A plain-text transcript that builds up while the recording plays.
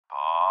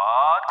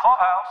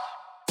Clubhouse.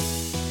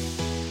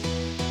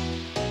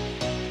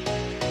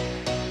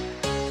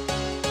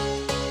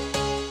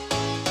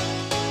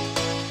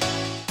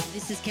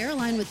 This is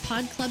Caroline with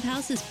Pod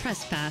Clubhouse's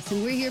Press Pass,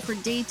 and we're here for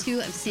day 2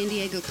 of San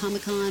Diego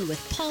Comic-Con with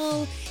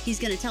Paul.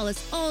 He's going to tell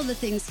us all the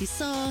things he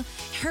saw,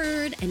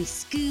 heard, any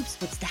scoops,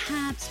 what's the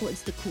haps,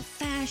 what's the cool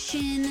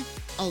fashion,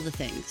 all the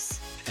things.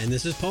 And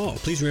this is Paul.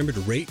 Please remember to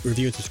rate,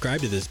 review, and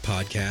subscribe to this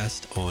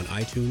podcast on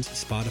iTunes,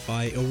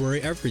 Spotify, or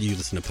wherever you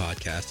listen to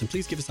podcasts. And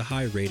please give us a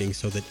high rating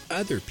so that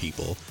other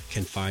people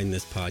can find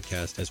this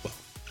podcast as well.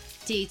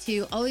 Day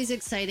 2, always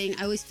exciting.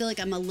 I always feel like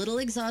I'm a little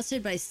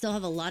exhausted, but I still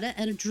have a lot of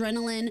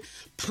adrenaline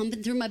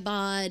pumping through my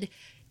bod.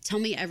 Tell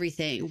me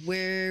everything.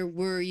 Where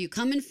were you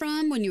coming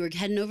from when you were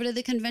heading over to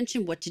the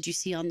convention? What did you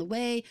see on the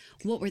way?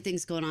 What were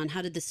things going on?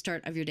 How did the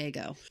start of your day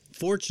go?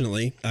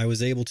 Fortunately, I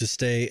was able to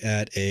stay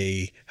at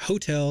a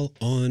hotel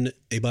on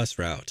a bus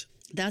route.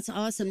 That's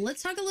awesome.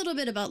 Let's talk a little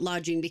bit about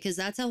lodging, because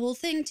that's a whole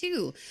thing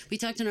too. We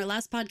talked in our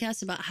last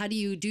podcast about how do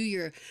you do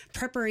your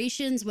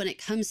preparations when it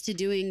comes to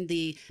doing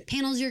the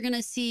panels you're going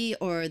to see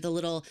or the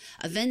little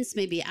events,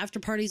 maybe after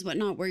parties,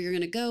 whatnot, where you're going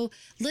to go.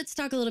 Let's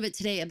talk a little bit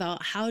today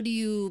about how do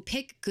you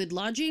pick good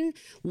lodging?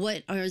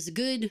 What are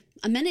good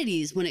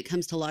amenities when it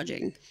comes to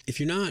lodging? If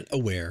you're not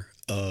aware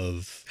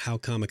of how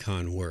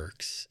Comic-Con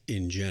works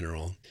in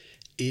general,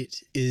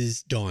 it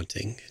is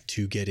daunting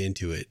to get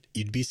into it.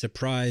 You'd be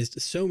surprised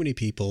so many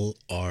people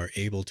are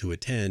able to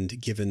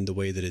attend given the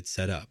way that it's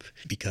set up,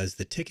 because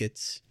the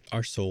tickets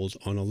are sold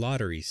on a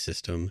lottery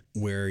system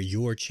where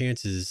your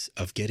chances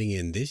of getting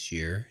in this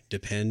year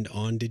depend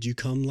on did you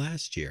come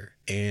last year.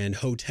 And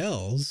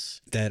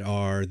hotels that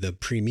are the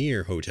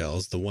premier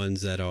hotels, the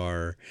ones that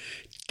are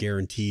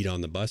guaranteed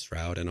on the bus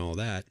route and all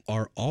that,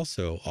 are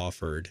also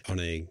offered on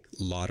a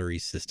lottery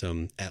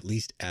system, at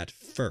least at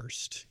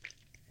first.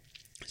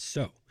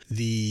 So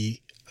the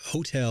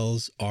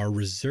hotels are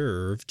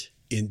reserved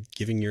in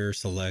giving your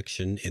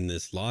selection in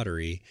this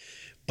lottery.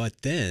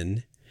 But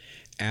then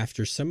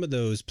after some of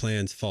those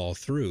plans fall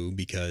through,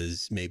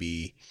 because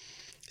maybe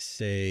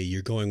say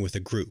you're going with a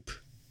group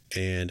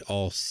and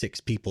all 6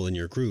 people in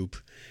your group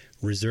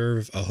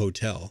reserve a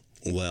hotel.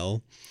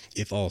 Well,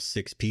 if all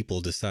 6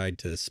 people decide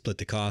to split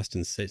the cost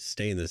and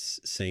stay in this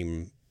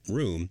same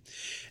room,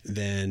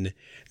 then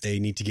they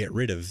need to get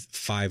rid of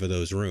 5 of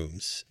those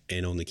rooms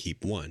and only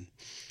keep 1.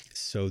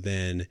 So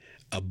then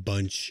a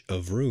bunch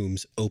of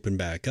rooms open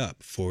back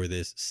up for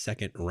this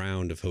second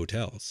round of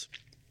hotels.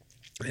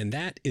 And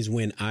that is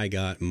when I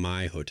got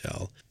my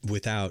hotel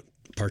without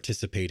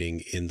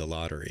participating in the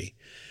lottery.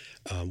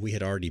 We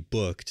had already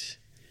booked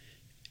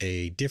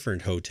a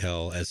different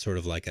hotel as sort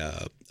of like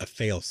a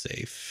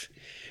fail-safe,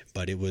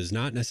 but it was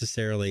not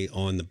necessarily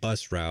on the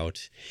bus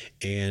route,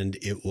 and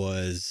it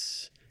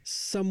was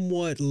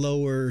somewhat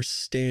lower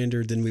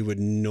standard than we would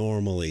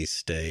normally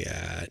stay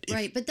at.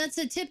 Right. But that's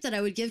a tip that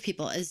I would give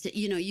people is that,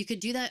 you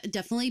could do that.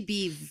 Definitely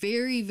be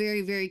very,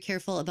 very, very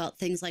careful about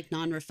things like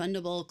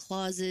non-refundable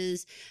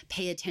clauses.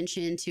 Pay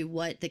attention to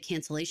what the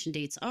cancellation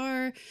dates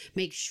are.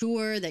 Make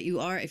sure that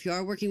if you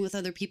are working with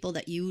other people,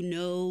 that you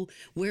know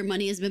where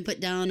money has been put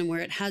down and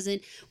where it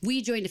hasn't.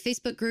 We joined a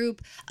Facebook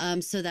group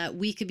so that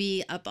we could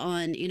be up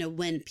on,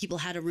 when people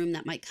had a room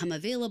that might come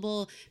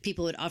available,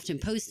 people would often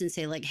post and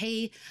say like,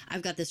 hey,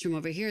 I've got this room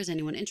over here. Is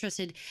anyone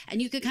interested?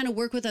 And you could kind of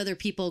work with other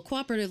people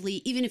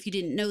cooperatively, even if you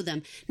didn't know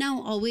them.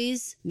 Now,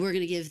 always, we're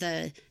going to give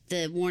the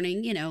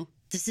warning,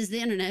 this is the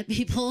internet,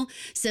 people.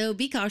 So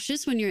be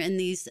cautious when you're in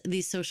these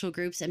social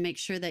groups, and make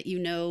sure that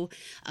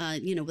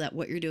that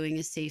what you're doing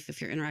is safe if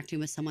you're interacting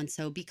with someone.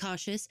 So be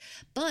cautious.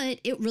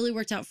 But it really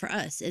worked out for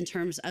us in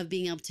terms of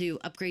being able to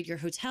upgrade your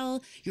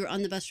hotel. You're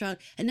on the bus route.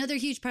 Another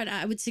huge part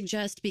I would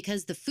suggest,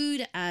 because the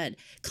food at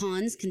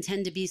cons can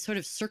tend to be sort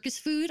of circus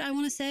food, I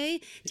want to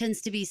say, tends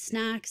to be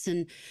snacks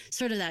and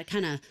sort of that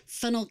kind of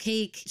funnel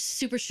cake,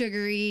 super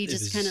sugary,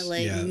 just kind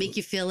of make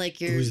you feel like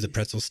you're... Who's the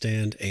pretzel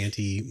stand?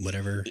 Auntie,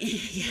 whatever.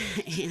 Yeah.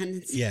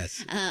 And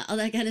yes, all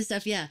that kind of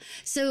stuff. Yeah.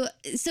 So,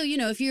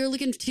 if you're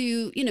looking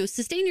to,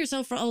 sustain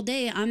yourself for all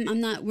day,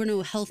 we're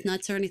no health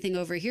nuts or anything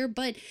over here,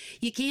 but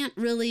you can't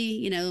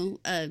really,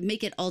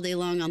 make it all day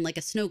long on like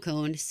a snow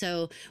cone.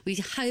 So we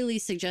highly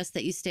suggest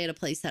that you stay at a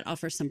place that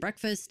offers some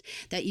breakfast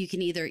that you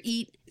can either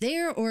eat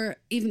there, or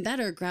even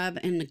better, grab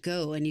and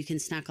go, and you can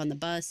snack on the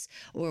bus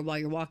or while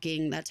you're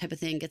walking, that type of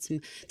thing.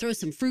 Throw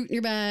some fruit in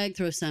your bag,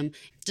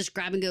 just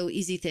grab and go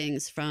easy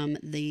things from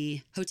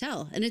the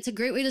hotel. And it's a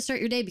great way to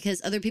start your day, because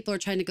other people are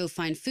trying to go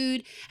find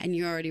food and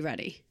you're already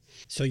ready.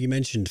 So you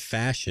mentioned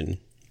fashion,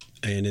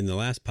 and in the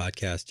last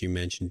podcast you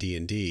mentioned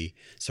D&D.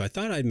 So I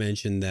thought I'd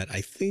mention that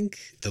I think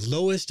the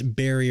lowest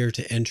barrier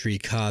to entry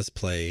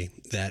cosplay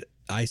that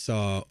I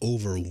saw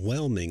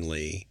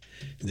overwhelmingly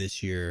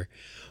this year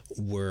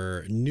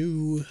were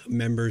new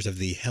members of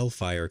the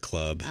Hellfire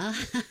Club.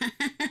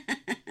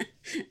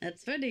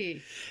 That's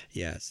funny.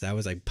 Yes, that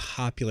was a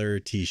popular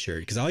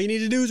t-shirt because all you need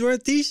to do is wear a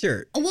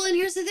t-shirt. Well, and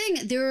here's the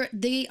thing.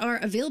 They are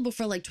available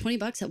for like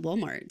 $20 at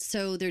Walmart.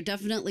 So they're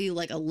definitely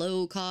like a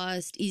low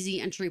cost, easy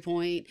entry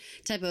point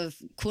type of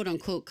quote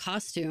unquote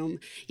costume,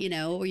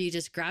 where you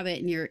just grab it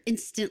and you're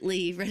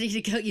instantly ready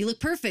to go. You look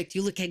perfect.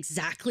 You look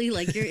exactly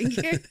like you're in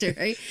character,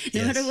 right?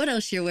 No matter what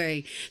else you're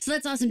wearing. So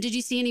that's awesome. Did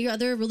you see any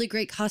other really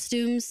great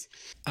costumes?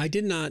 I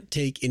did not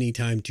take any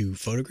time to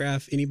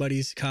photograph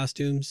anybody's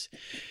costumes.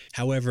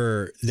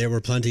 However, there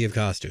were plenty of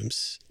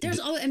costumes.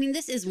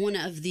 This is one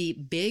of the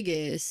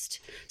biggest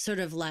sort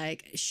of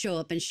like show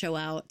up and show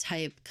out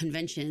type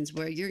conventions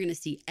where you're going to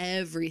see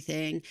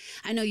everything.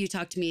 I know you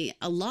talked to me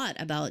a lot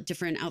about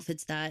different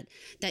outfits that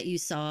you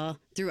saw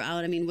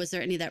throughout. Was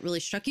there any that really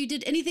struck you?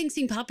 Did anything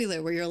seem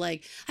popular where you're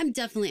like,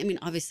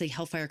 obviously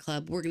Hellfire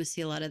Club, we're going to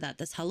see a lot of that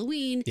this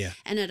Halloween. Yeah.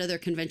 And at other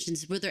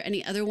conventions, were there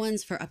any other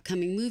ones for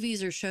upcoming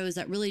movies or shows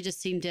that really just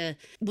seemed to,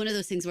 one of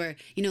those things where,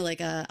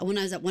 when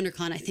I was at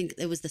WonderCon, I think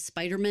it was the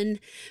Spider-Man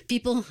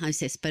people. I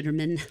say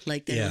Spider-Man,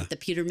 like like the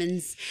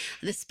Petermans,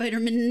 the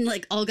Spider-Man,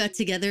 like all got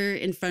together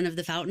in front of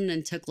the fountain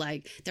and took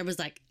there was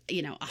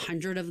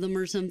 100 of them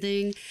or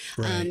something.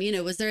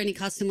 Right. Was there any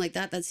costume like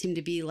that seemed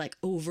to be like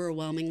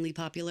overwhelmingly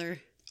popular?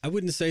 I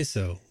wouldn't say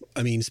so.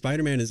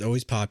 Spider-Man is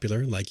always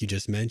popular, like you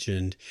just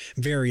mentioned.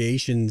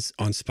 Variations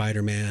on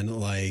Spider-Man,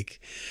 like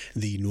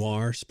the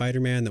noir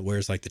Spider-Man that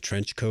wears like the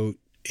trench coat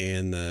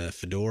and the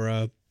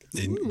fedora.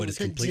 But it's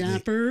the completely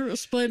dapper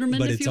Spider-Man,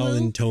 but it's all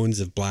in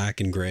tones of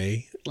black and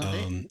gray. Love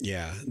it.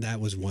 Yeah, that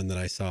was one that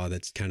I saw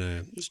that's kind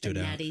of stood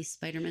out. Natty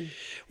Spider-Man.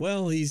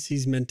 Well,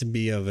 he's meant to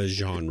be of a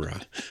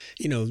genre.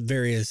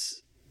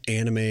 Various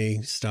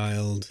anime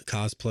styled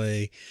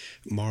cosplay.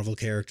 Marvel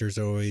characters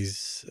are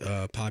always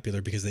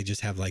popular because they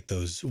just have like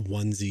those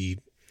onesie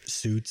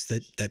suits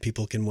that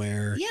people can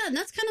wear. Yeah, and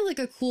that's kind of like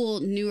a cool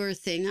newer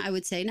thing, I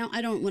would say. Now,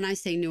 when I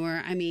say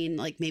newer, I mean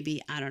like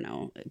maybe, I don't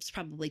know, it's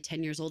probably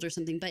 10 years old or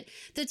something, but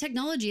the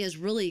technology has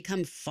really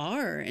come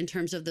far in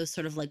terms of those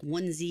sort of like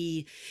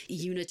onesie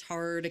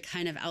unitard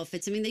kind of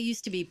outfits. They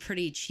used to be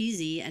pretty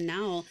cheesy, and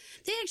now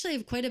they actually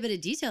have quite a bit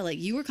of detail. Like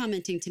you were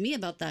commenting to me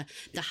about the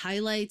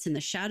highlights and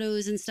the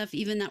shadows and stuff,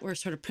 even that were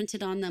sort of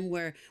printed on them,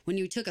 where when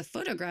you took a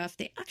photograph,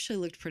 they actually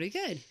looked pretty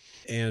good.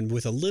 And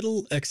with a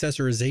little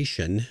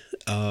accessorization,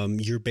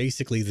 you're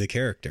basically the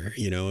character.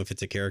 If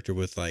it's a character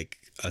with like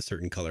a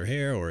certain color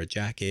hair or a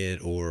jacket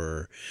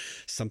or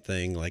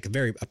something, like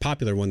a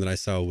popular one that I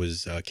saw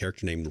was a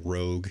character named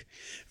Rogue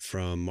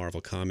from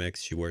Marvel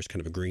Comics. She wears kind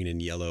of a green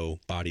and yellow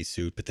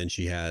bodysuit, but then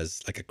she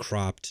has like a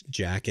cropped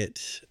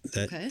jacket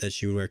that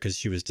she would wear because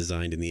she was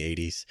designed in the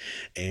 80s.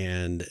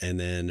 And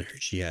then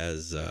she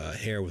has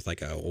hair with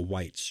like a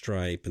white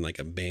stripe and like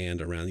a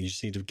band around. You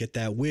just need to get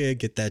that wig,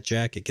 get that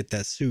jacket, get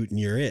that suit, and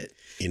you're it,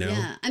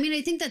 Yeah.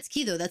 I think that's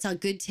key though. That's a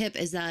good tip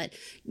is that,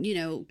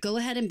 go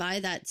ahead and buy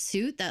that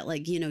suit, that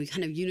like,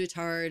 kind of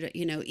unitard,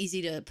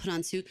 easy to put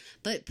on suit,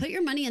 but put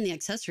your money in the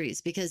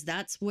accessories because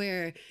that's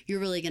where you're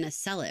really going to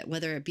sell it,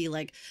 whether it be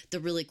like the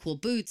really cool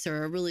boots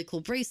or a really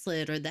cool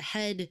bracelet or the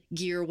head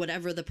gear,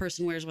 whatever the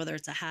person wears, whether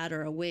it's a hat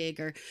or a wig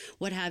or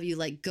what have you,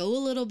 like go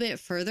a little bit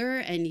further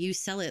and you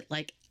sell it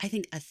like, I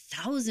think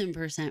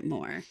 1,000%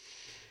 more.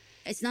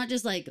 It's not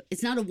just like,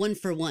 it's not a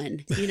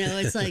 1-for-1,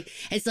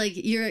 it's like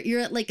you're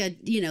at like a,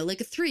 like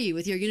a 3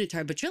 with your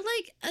unitard, but you're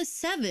like a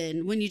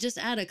 7 when you just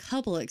add a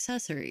couple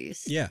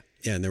accessories. Yeah.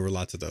 Yeah. And there were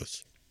lots of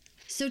those.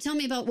 So tell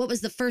me about what was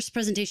the first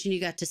presentation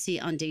you got to see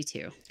on day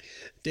 2?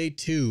 Day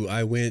 2,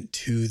 I went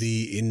to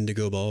the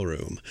Indigo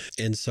Ballroom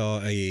and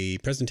saw a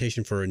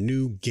presentation for a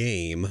new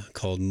game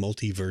called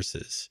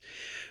Multiverses.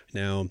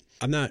 Now,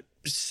 I'm not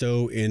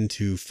so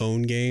into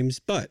phone games,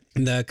 but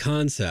the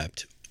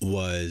concept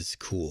was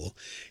cool.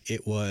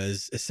 It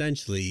was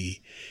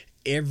essentially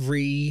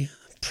every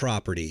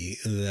property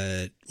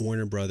that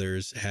Warner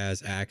Brothers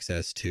has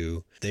access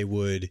to. They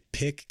would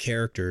pick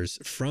characters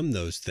from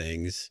those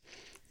things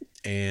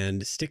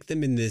and stick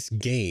them in this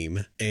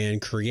game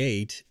and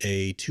create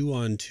a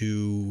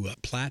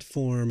 2-on-2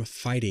 platform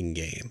fighting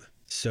game.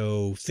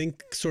 So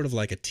think sort of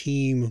like a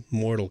team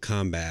Mortal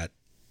Kombat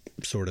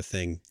sort of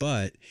thing,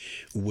 but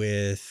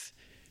with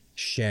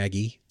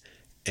Shaggy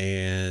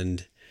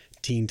and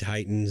Teen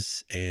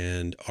Titans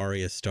and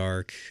Arya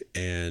Stark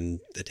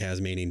and the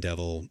Tasmanian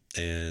Devil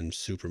and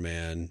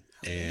Superman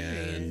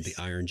and the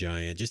Iron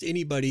Giant, just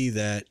anybody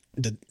that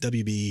the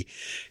WB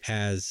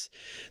has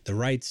the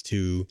rights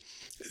to,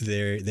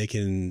 they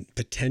can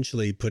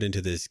potentially put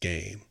into this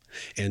game.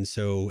 And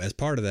so as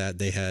part of that,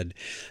 they had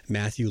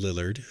Matthew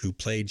Lillard, who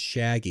played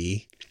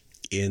Shaggy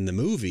in the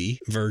movie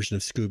version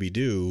of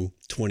Scooby-Doo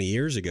 20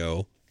 years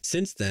ago.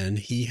 Since then,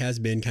 he has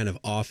been kind of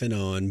off and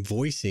on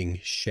voicing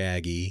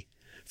Shaggy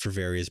for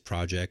various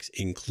projects,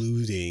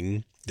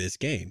 including this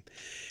game.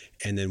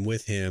 And then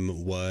with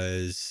him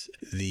was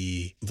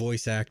the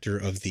voice actor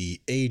of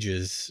the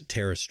Ages,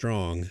 Tara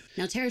Strong.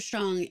 Now, Tara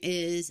Strong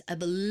is a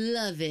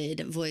beloved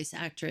voice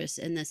actress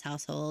in this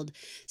household.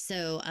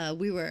 So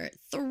we were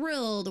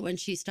thrilled when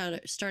she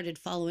started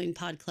following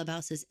Pod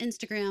Clubhouse's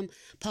Instagram.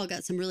 Paul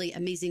got some really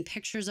amazing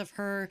pictures of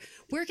her.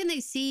 Where can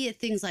they see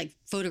things like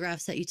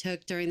photographs that you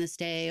took during this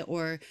day,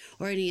 or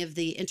any of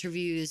the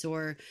interviews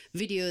or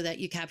video that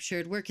you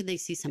captured? Where can they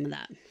see some of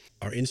that?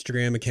 Our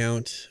Instagram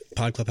account,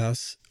 Pod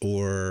Clubhouse,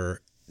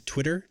 or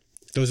Twitter.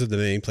 Those are the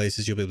main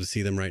places you'll be able to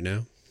see them right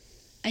now.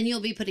 And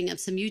you'll be putting up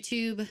some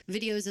YouTube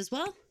videos as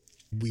well?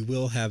 We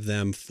will have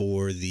them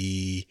for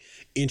the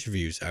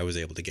interviews I was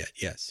able to get,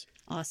 yes.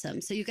 Awesome.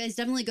 So you guys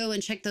definitely go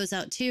and check those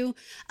out too.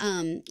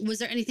 Was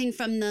there anything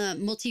from the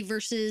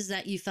multiverses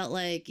that you felt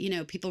like,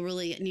 people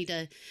really need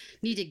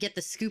to get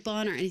the scoop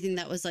on, or anything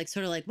that was like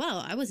sort of like,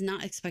 wow, I was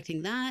not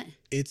expecting that?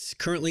 It's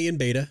currently in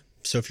beta.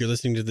 So if you're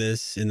listening to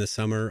this in the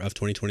summer of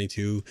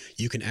 2022,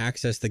 you can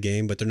access the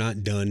game, but they're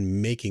not done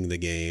making the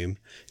game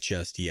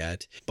just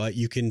yet. But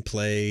you can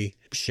play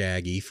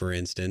Shaggy, for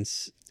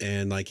instance,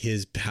 and like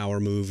his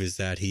power move is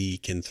that he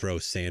can throw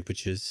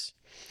sandwiches.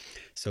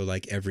 So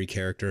like every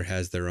character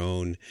has their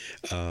own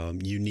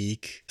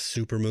unique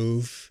super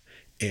move,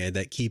 and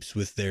that keeps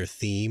with their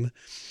theme.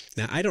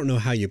 Now, I don't know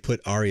how you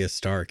put Arya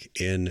Stark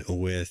in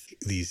with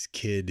these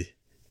kid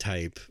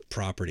type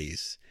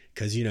properties,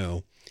 because,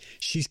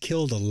 she's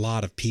killed a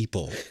lot of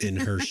people in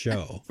her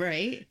show.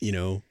 Right.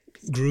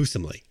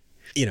 Gruesomely.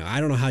 I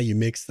don't know how you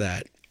mix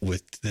that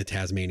with the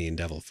Tasmanian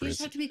devil, for instance. You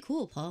just have to be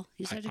cool, Paul.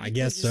 You just have to be I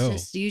guess so.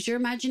 Just use your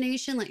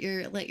imagination, let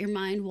your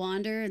mind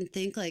wander and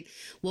think like,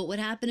 what would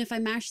happen if I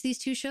mashed these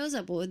two shows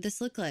up? What would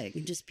this look like?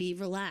 And just be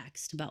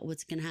relaxed about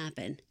what's going to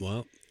happen.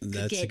 Well,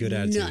 that's a good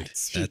attitude.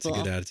 That's a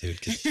good attitude,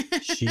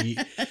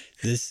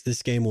 because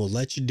this game will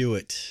let you do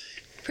it.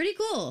 Pretty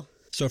cool.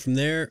 So from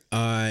there,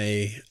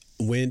 I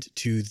went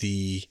to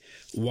the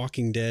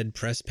Walking Dead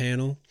press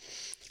panel.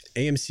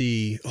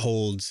 AMC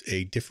holds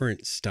a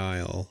different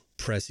style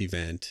press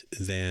event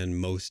than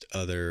most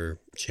other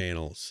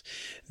channels.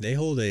 They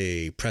hold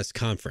a press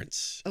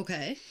conference.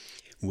 Okay.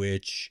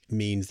 Which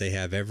means they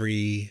have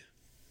every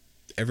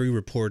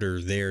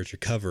reporter there to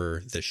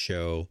cover the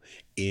show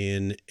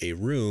in a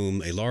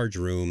large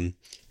room,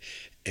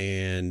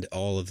 and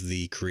all of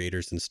the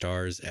creators and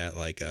stars at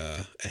like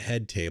a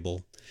head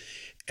table.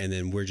 And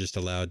then we're just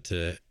allowed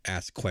to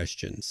ask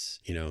questions,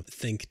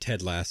 think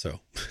Ted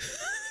Lasso.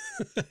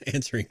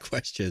 Answering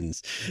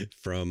questions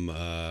from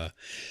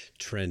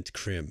Trent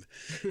Krim.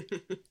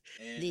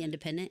 The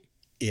Independent?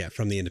 Yeah,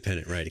 from The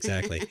Independent, right,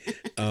 exactly.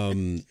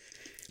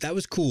 That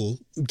was cool,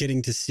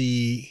 getting to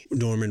see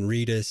Norman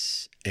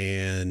Reedus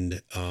and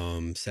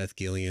Seth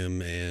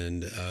Gilliam,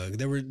 and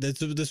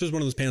this was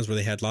one of those panels where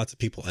they had lots of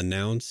people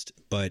announced,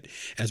 but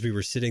as we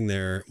were sitting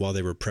there while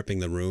they were prepping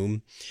the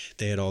room,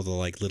 they had all the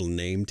like little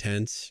name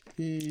tents,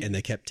 and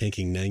they kept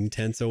taking name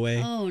tents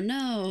away. Oh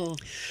no!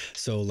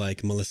 So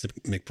like Melissa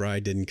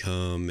McBride didn't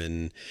come,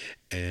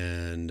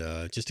 and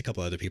just a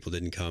couple other people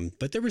didn't come,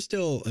 but there were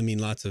still,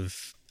 lots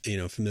of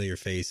familiar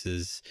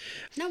faces.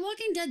 Now,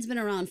 Walking Dead's been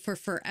around for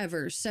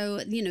forever.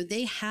 So,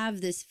 they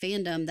have this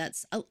fandom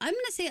that's, I'm going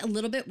to say, a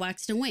little bit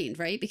waxed and waned,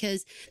 right?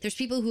 Because there's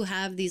people who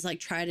have these like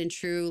tried and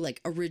true,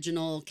 like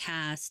original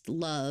cast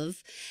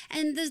love.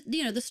 And the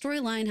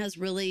storyline has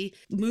really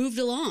moved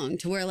along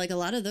to where like a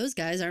lot of those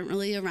guys aren't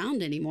really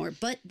around anymore.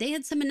 But they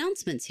had some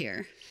announcements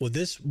here. Well,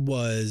 this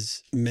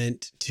was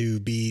meant to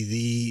be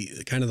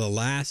the kind of the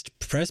last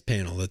press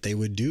panel that they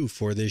would do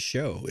for this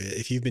show.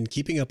 If you've been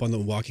keeping up on The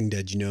Walking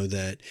Dead, you know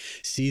that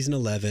season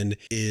 11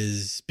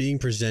 is being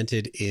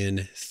presented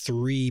in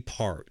 3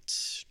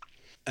 parts.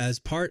 As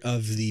part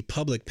of the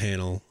public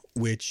panel,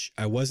 which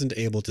I wasn't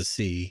able to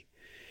see,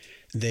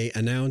 they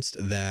announced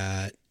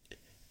that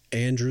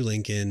Andrew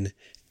Lincoln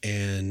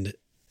and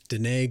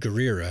Danai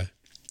Gurira,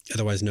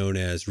 otherwise known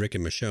as Rick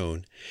and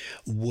Michonne,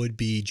 would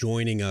be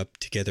joining up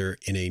together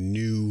in a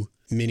new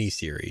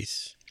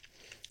miniseries.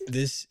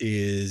 This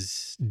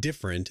is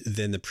different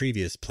than the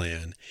previous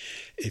plan.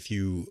 If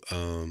you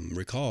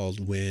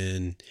recalled,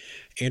 when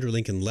Andrew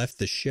Lincoln left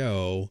the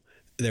show,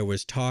 there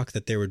was talk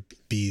that there would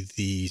be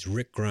these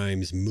Rick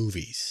Grimes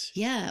movies.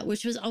 Yeah,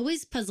 which was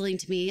always puzzling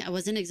to me. I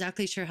wasn't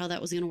exactly sure how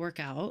that was going to work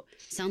out.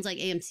 Sounds like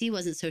AMC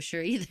wasn't so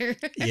sure either.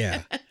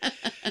 Yeah.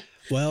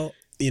 Well,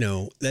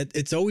 that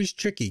it's always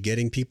tricky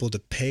getting people to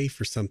pay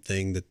for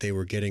something that they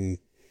were getting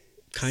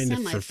kind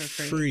of for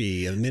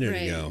free a minute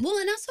ago. Well,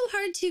 and also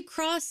hard to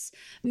cross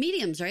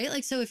mediums, right?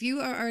 Like, so if you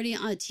are already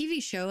on a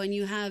TV show and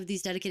you have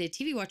these dedicated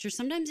TV watchers,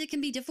 sometimes it can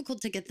be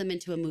difficult to get them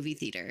into a movie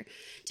theater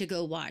to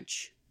go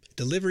watch.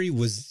 Delivery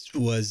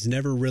was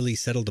never really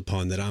settled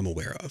upon that I'm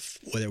aware of,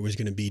 whether it was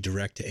going to be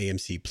direct to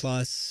AMC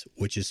Plus,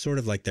 which is sort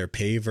of like their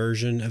pay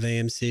version of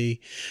AMC,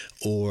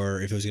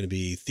 or if it was going to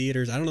be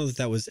theaters. I don't know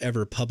that was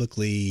ever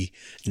publicly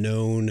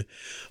known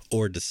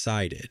or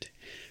decided.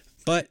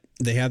 But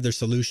they have their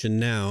solution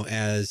now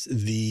as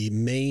the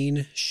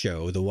main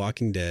show, The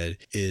Walking Dead,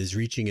 is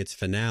reaching its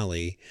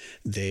finale.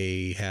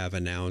 They have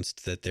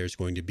announced that there's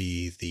going to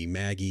be the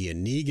Maggie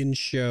and Negan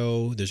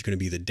show. There's going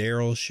to be the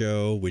Daryl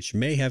show, which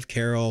may have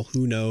Carol,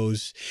 who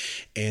knows?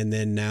 And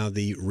then now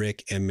the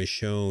Rick and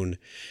Michonne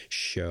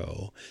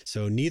show.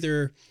 So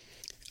neither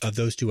of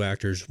those two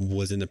actors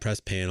was in the press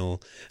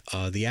panel.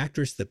 The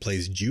actress that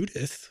plays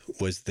Judith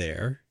was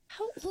there.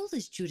 How old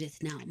is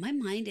Judith now? My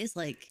mind is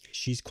like...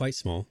 She's quite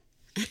small.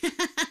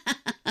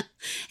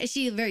 Is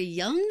she very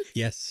young?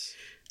 Yes.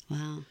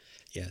 Wow.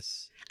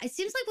 Yes. It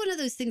seems like one of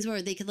those things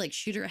where they could like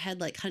shoot her head,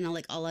 like kind of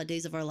like a la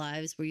Days of Our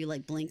Lives, where you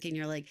like blink and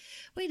you're like,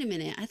 wait a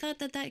minute, I thought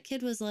that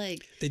kid was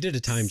like they did a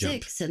time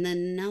jump, and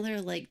then now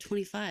they're like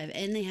 25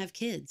 and they have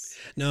kids.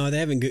 No, they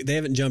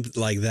haven't jumped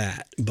like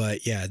that.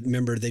 But yeah,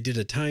 remember they did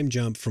a time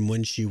jump from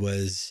when she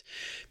was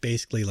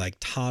basically like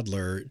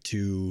toddler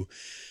to,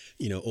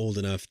 old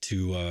enough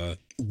to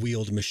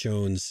wield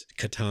Michonne's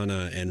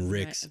katana and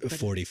Rick's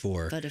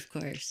 44. But of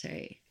course,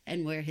 right.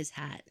 And wear his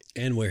hat.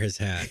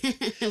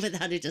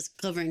 Without it just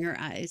covering her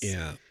eyes.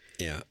 Yeah.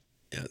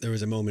 There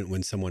was a moment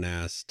when someone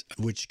asked,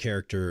 which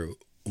character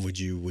would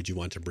you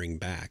want to bring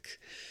back?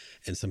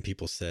 And some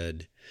people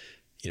said,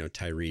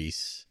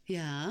 Tyrese.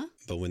 Yeah.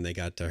 But when they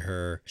got to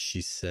her,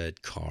 she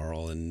said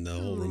Carl, and the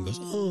whole room goes,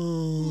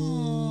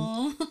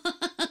 oh.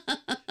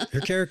 Her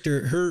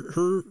character,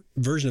 her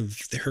version of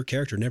her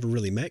character never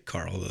really met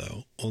Carl,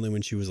 though. Only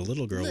when she was a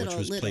little girl, which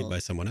was played by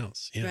someone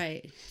else. Yeah.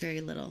 Right.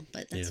 Very little.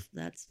 But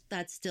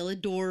that's still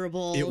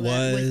adorable. It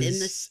was. Within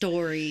the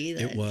story.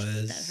 It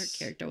was. That her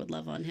character would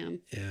love on him.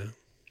 Yeah.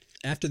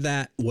 After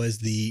that was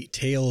the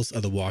Tales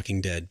of the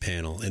Walking Dead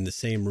panel in the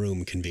same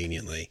room,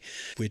 conveniently,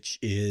 which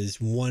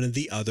is one of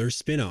the other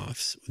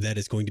spinoffs that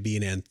is going to be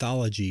an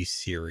anthology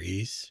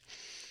series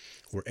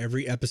where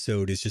every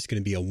episode is just going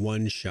to be a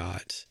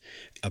one-shot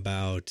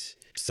about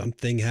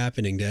something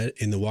happening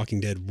in the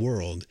Walking Dead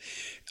world.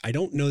 I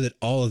don't know that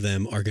all of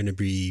them are going to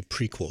be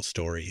prequel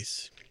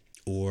stories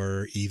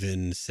or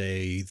even,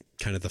 say,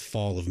 kind of the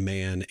Fall of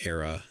Man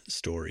era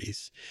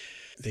stories.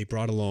 They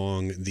brought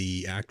along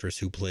the actress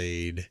who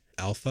played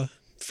Alpha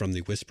from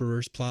the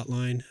Whisperers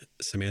plotline,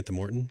 Samantha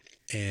Morton,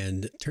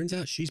 and turns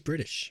out she's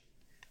British.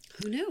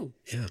 Who knew?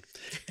 Yeah.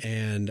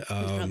 And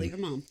probably her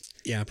mom.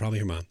 Yeah, probably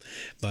her mom.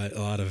 But a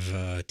lot of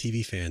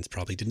TV fans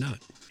probably did not.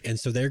 And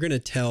so they're going to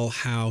tell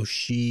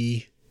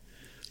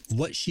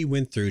what she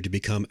went through to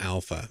become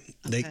Alpha.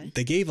 Okay.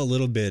 They gave a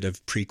little bit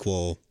of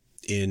prequel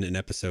in an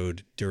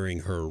episode during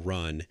her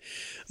run,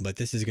 but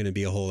this is going to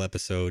be a whole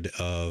episode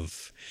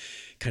of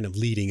kind of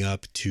leading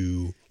up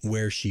to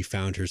where she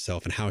found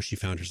herself and how she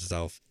found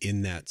herself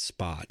in that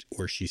spot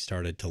where she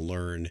started to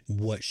learn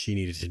what she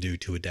needed to do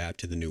to adapt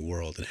to the new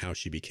world and how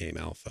she became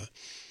Alpha.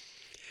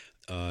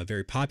 A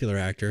very popular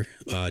actor,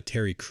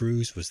 Terry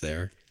Crews, was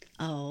there.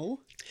 Oh.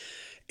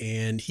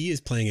 And he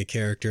is playing a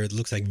character that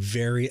looks like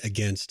very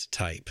against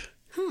type.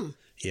 Huh.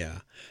 Yeah.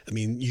 I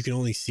mean, you can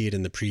only see it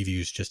in the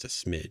previews just a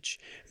smidge,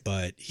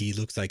 but he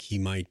looks like he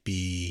might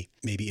be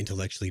maybe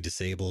intellectually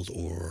disabled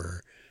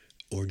or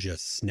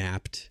just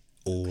snapped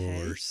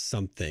or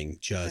something,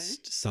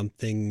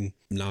 something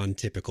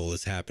non-typical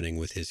is happening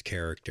with his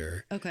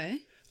character. Okay.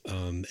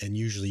 And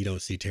usually you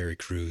don't see Terry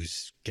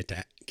Crews get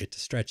to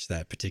stretch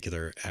that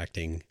particular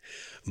acting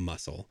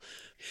muscle.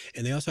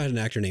 And they also had an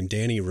actor named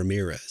Danny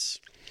Ramirez.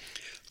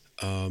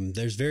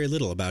 There's very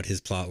little about his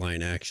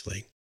plotline,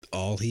 actually.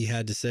 All he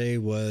had to say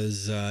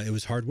was it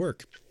was hard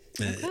work.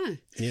 Okay.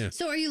 Yeah.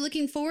 So are you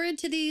looking forward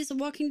to these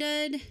Walking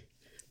Dead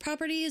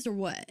properties or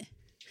what?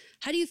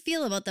 How do you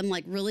feel about them?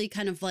 Like really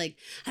kind of like,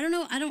 I don't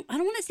know. I don't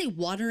want to say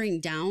watering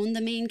down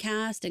the main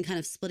cast and kind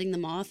of splitting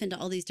them off into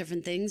all these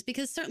different things,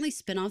 because certainly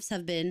spinoffs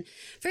have been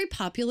very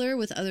popular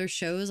with other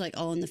shows like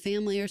All in the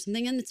Family or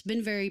something. And it's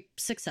been very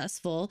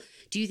successful.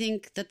 Do you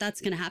think that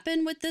that's going to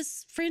happen with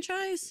this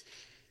franchise?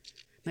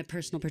 My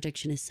personal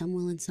prediction is some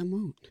will and some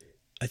won't.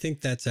 I think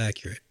that's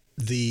accurate.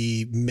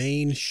 The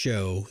main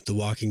show, The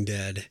Walking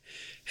Dead,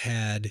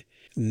 had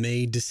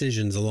made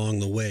decisions along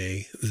the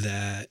way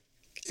that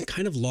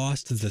kind of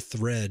lost the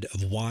thread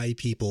of why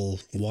people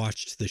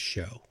watched the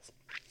show.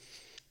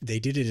 They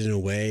did it in a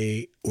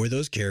way where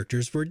those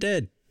characters were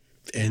dead,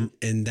 and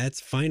that's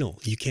final.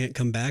 You can't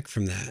come back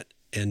from that.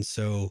 And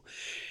so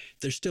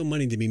there's still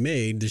money to be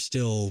made. There's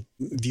still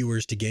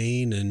viewers to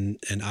gain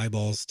and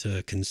eyeballs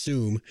to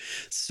consume.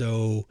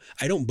 So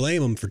I don't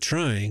blame them for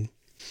trying.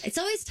 It's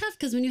always tough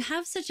because when you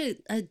have such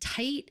a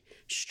tight,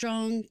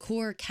 strong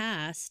core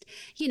cast,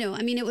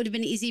 I mean, it would have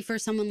been easy for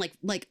someone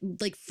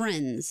like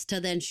Friends to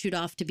then shoot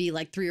off to be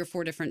like 3 or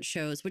 4 different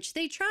shows, which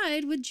they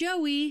tried with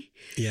Joey.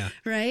 Yeah.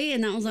 Right.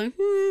 And that was like,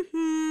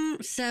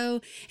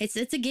 So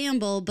it's a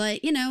gamble,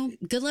 but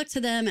good luck to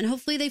them. And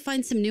hopefully they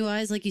find some new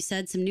eyes, like you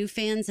said, some new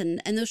fans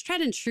and those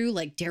tried and true,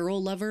 like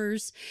Daryl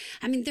lovers.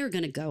 I mean, they're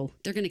going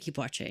to keep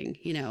watching,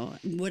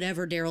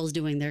 whatever Daryl's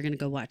doing, they're going to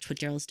go watch what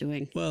Daryl's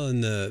doing. Well,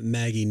 in the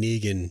Maggie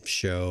Negan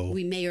show,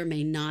 we may or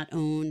may not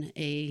own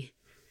a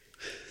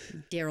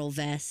Daryl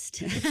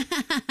vest.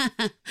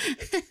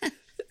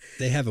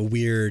 They have a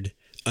weird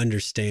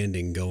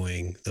understanding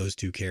going, those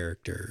two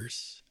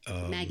characters.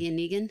 Maggie and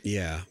Negan?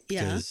 Yeah,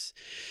 because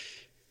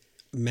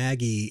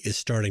Maggie is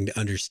starting to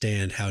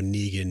understand how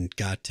Negan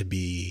got to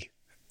be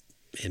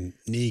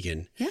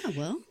Negan. Yeah,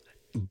 well.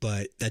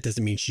 But that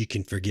doesn't mean she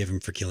can forgive him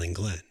for killing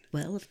Glenn.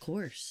 Well, of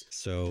course.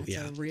 So,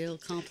 That's a real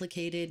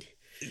complicated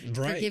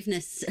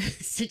forgiveness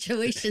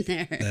situation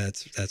there.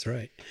 That's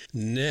right.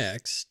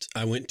 Next,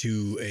 I went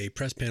to a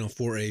press panel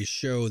for a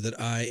show that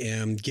I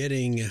am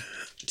getting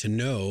to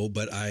know,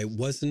 but I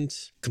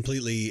wasn't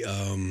completely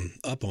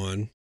up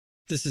on.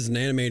 This is an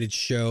animated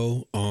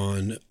show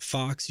on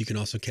Fox. You can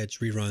also catch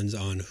reruns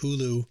on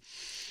Hulu.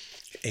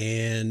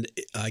 And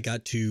I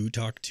got to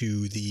talk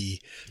to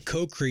the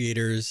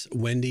co-creators,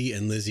 Wendy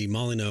and Lizzie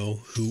Molyneux,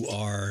 who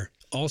are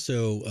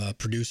also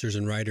producers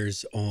and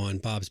writers on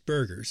Bob's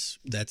Burgers.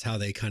 That's how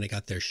they kind of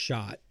got their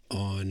shot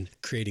on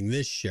creating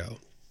this show.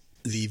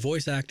 The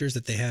voice actors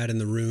that they had in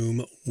the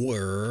room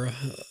were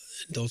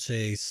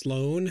Dulce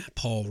Sloan,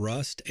 Paul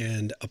Rust,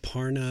 and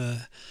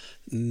Aparna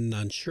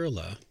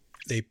Nancherla.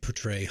 They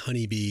portray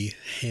Honeybee,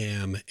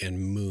 Ham, and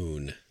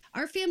Moon.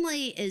 Our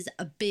family is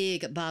a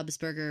big Bob's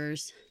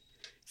Burgers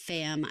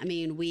fam. I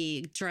mean,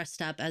 we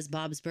dressed up as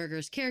Bob's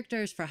Burgers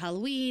characters for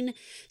Halloween.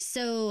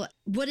 So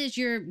what is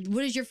your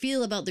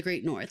feel about The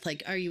Great North?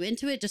 Like, are you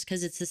into it just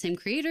because it's the same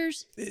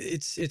creators?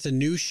 It's a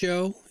new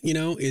show, you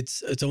know,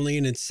 it's only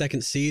in its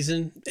second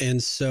season.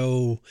 And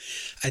so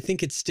I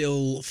think it's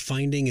still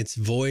finding its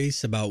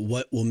voice about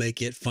what will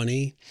make it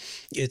funny.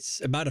 It's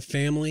about a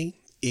family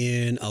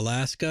in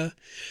Alaska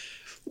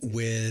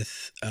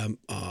with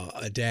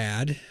a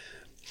dad,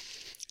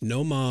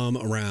 no mom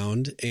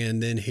around,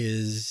 and then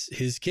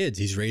his kids.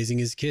 He's raising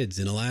his kids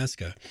in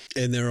Alaska.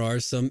 And there are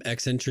some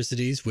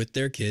eccentricities with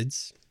their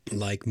kids.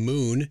 Like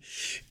Moon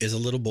is a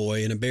little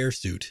boy in a bear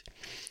suit,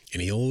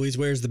 and he always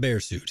wears the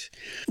bear suit.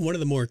 One of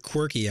the more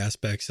quirky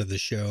aspects of the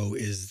show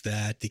is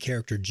that the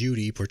character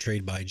Judy,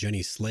 portrayed by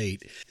Jenny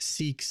Slate,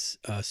 seeks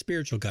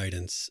spiritual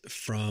guidance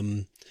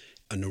from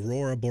an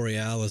Aurora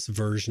Borealis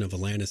version of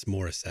Alanis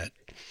Morissette.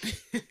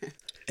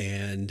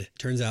 And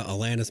turns out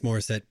Alanis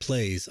Morissette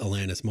plays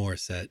Alanis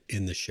Morissette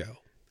in the show.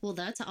 Well,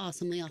 that's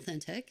awesomely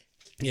authentic.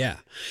 Yeah.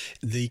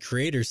 The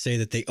creators say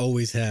that they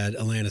always had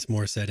Alanis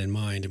Morissette in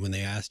mind. And when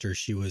they asked her,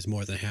 she was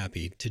more than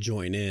happy to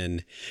join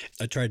in.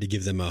 I tried to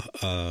give them a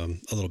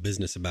little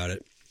business about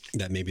it,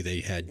 that maybe they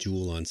had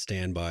Jewel on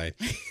standby.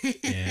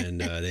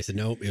 And they said,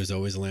 nope, it was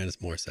always Alanis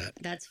Morissette.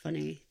 That's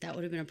funny. That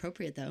would have been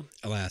appropriate, though.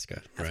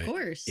 Alaska, right? Of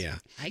course. Yeah.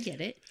 I get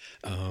it.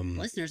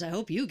 Listeners, I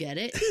hope you get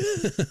it.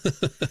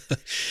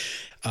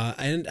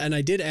 And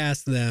I did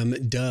ask them,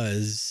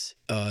 does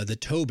the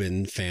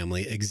Tobin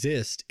family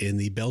exist in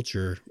the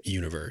Belcher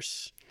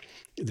universe?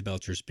 The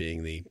Belchers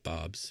being the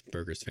Bob's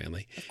Burgers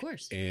family. Of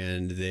course.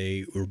 And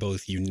they were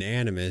both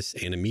unanimous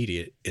and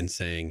immediate in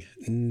saying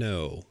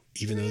no.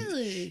 Even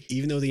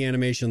though the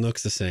animation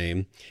looks the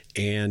same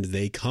and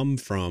they come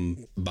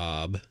from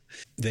Bob,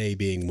 they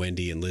being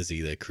Wendy and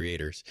Lizzie, the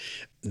creators,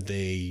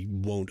 they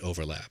won't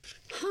overlap.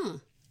 Huh.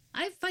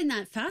 I find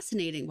that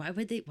fascinating. Why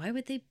would they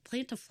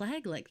plant a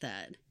flag like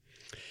that?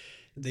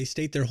 They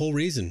state their whole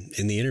reason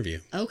in the interview.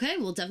 Okay,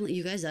 well, definitely,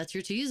 you guys, that's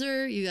your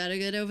teaser. You got to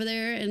get over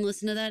there and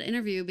listen to that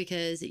interview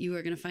because you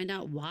are going to find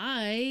out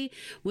why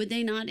would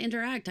they not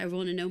interact. I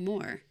want to know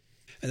more.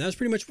 And that was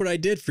pretty much what I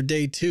did for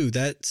day 2.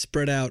 That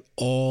spread out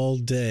all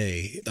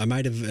day. I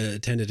might have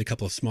attended a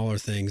couple of smaller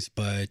things,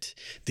 but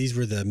these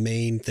were the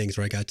main things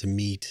where I got to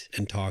meet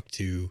and talk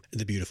to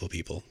the beautiful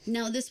people.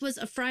 Now, this was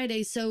a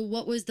Friday, so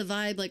what was the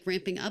vibe like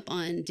ramping up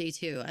on day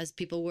 2 as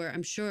people were,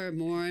 I'm sure,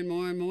 more and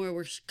more and more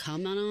were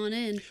coming on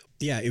in?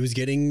 Yeah, it was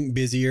getting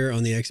busier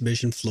on the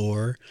exhibition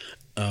floor.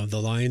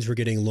 The lines were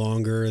getting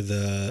longer.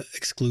 The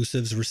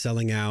exclusives were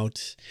selling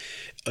out.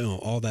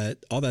 All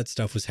that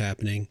stuff was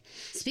happening.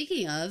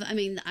 Speaking of, I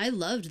mean, I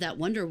loved that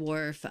Wonder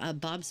Wharf,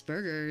 Bob's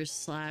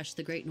Burgers /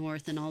 The Great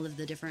North, and all of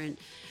the different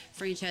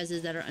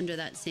franchises that are under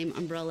that same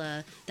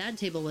umbrella. That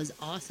table was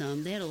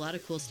awesome. They had a lot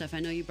of cool stuff. I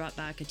know you brought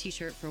back a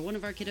t-shirt for one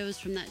of our kiddos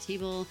from that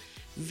table.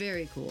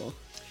 Very cool.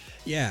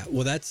 Yeah,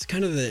 well, that's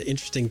kind of the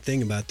interesting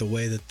thing about the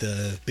way that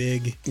the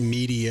big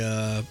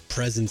media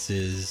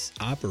presences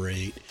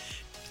operate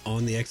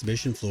on the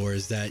exhibition floor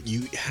is that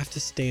you have to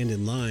stand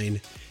in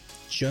line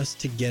just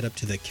to get up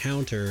to the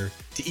counter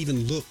to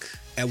even look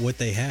at what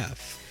they have.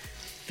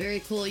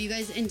 Very cool. You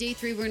guys, in day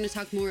 3, we're going to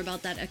talk more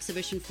about that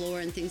exhibition floor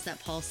and things that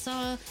Paul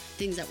saw,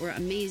 things that were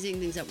amazing,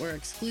 things that were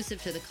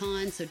exclusive to the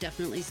con. So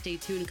definitely stay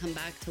tuned and come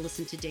back to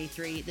listen to day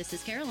 3. This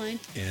is Caroline.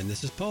 And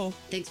this is Paul.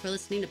 Thanks for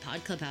listening to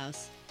Pod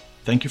Clubhouse.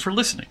 Thank you for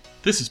listening.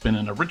 This has been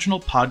an original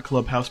Pod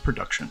Clubhouse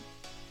production.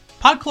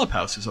 Pod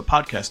Clubhouse is a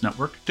podcast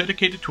network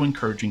dedicated to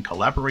encouraging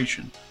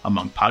collaboration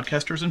among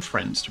podcasters and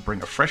friends to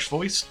bring a fresh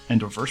voice and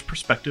diverse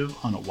perspective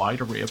on a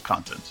wide array of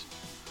content.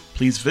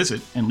 Please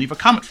visit and leave a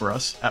comment for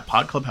us at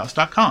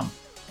podclubhouse.com.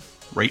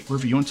 Rate,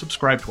 review, and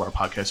subscribe to our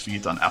podcast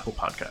feeds on Apple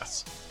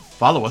Podcasts.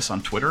 Follow us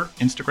on Twitter,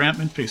 Instagram,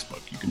 and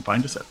Facebook. You can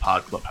find us at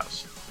Pod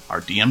Clubhouse. Our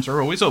DMs are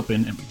always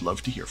open, and we'd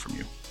love to hear from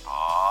you.